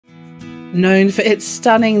Known for its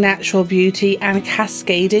stunning natural beauty and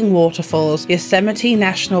cascading waterfalls, Yosemite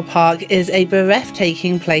National Park is a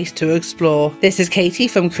breathtaking place to explore. This is Katie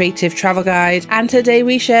from Creative Travel Guide, and today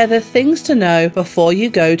we share the things to know before you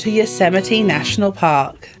go to Yosemite National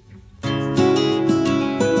Park.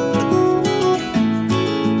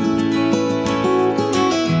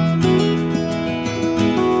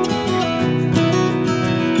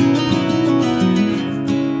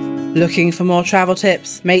 Looking for more travel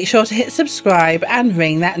tips? Make sure to hit subscribe and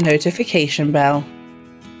ring that notification bell.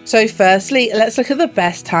 So firstly, let's look at the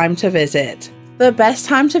best time to visit. The best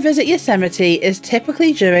time to visit Yosemite is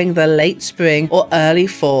typically during the late spring or early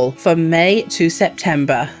fall, from May to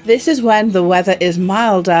September. This is when the weather is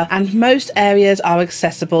milder and most areas are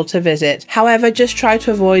accessible to visit. However, just try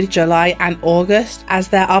to avoid July and August, as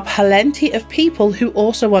there are plenty of people who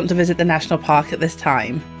also want to visit the national park at this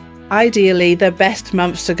time. Ideally, the best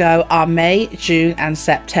months to go are May, June and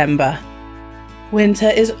September. Winter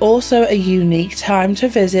is also a unique time to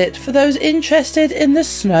visit for those interested in the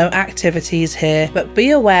snow activities here, but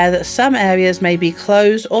be aware that some areas may be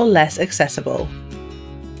closed or less accessible.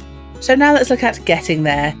 So now let's look at getting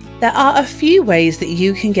there. There are a few ways that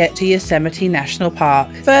you can get to Yosemite National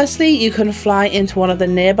Park. Firstly, you can fly into one of the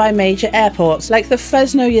nearby major airports like the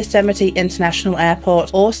Fresno Yosemite International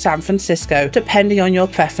Airport or San Francisco, depending on your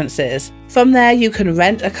preferences. From there, you can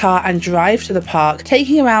rent a car and drive to the park,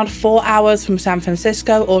 taking around 4 hours from San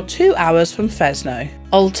Francisco or 2 hours from Fresno.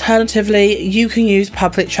 Alternatively, you can use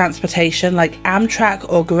public transportation like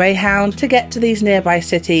Amtrak or Greyhound to get to these nearby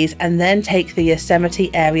cities, and then take the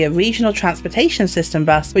Yosemite Area Regional Transportation System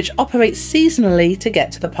bus, which operates seasonally to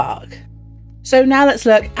get to the park. So now let's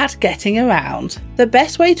look at getting around. The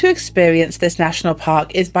best way to experience this national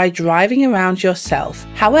park is by driving around yourself.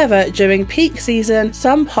 However, during peak season,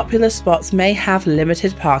 some popular spots may have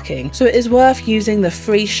limited parking, so it is worth using the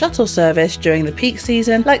free shuttle service during the peak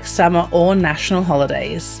season like summer or national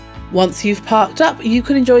holidays. Once you've parked up, you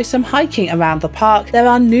can enjoy some hiking around the park. There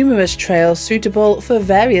are numerous trails suitable for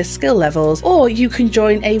various skill levels, or you can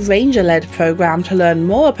join a ranger-led program to learn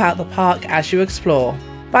more about the park as you explore.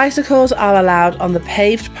 Bicycles are allowed on the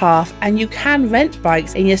paved path, and you can rent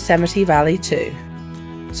bikes in Yosemite Valley too.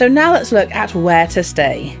 So now let's look at where to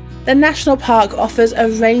stay. The national park offers a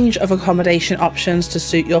range of accommodation options to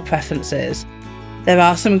suit your preferences. There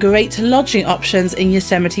are some great lodging options in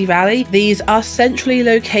Yosemite Valley. These are centrally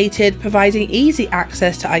located, providing easy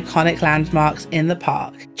access to iconic landmarks in the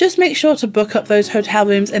park. Just make sure to book up those hotel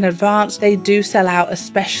rooms in advance. They do sell out,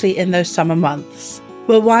 especially in those summer months.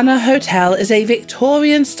 Wawana Hotel is a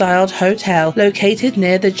Victorian-styled hotel located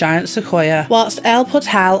near the giant sequoia, whilst El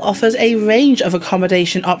Portal offers a range of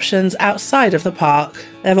accommodation options outside of the park.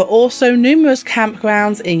 There are also numerous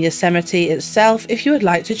campgrounds in Yosemite itself if you would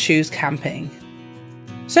like to choose camping.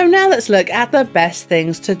 So now let's look at the best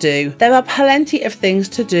things to do. There are plenty of things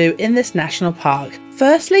to do in this national park.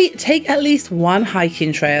 Firstly, take at least one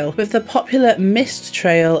hiking trail, with the popular Mist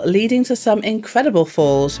Trail leading to some incredible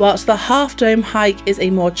falls, whilst the Half Dome hike is a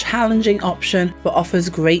more challenging option but offers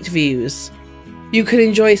great views. You can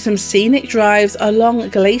enjoy some scenic drives along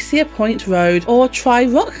Glacier Point Road or try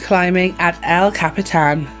rock climbing at El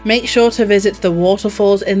Capitan. Make sure to visit the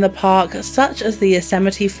waterfalls in the park, such as the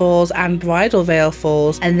Yosemite Falls and Bridal Veil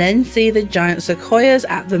Falls, and then see the giant sequoias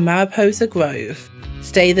at the Mariposa Grove.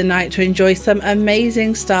 Stay the night to enjoy some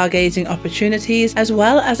amazing stargazing opportunities, as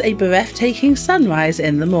well as a breathtaking sunrise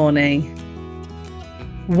in the morning.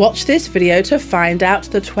 Watch this video to find out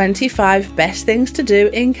the 25 best things to do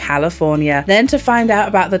in California. Then to find out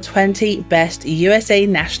about the 20 best USA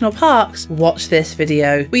national parks, watch this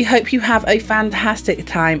video. We hope you have a fantastic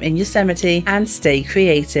time in Yosemite and stay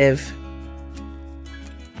creative.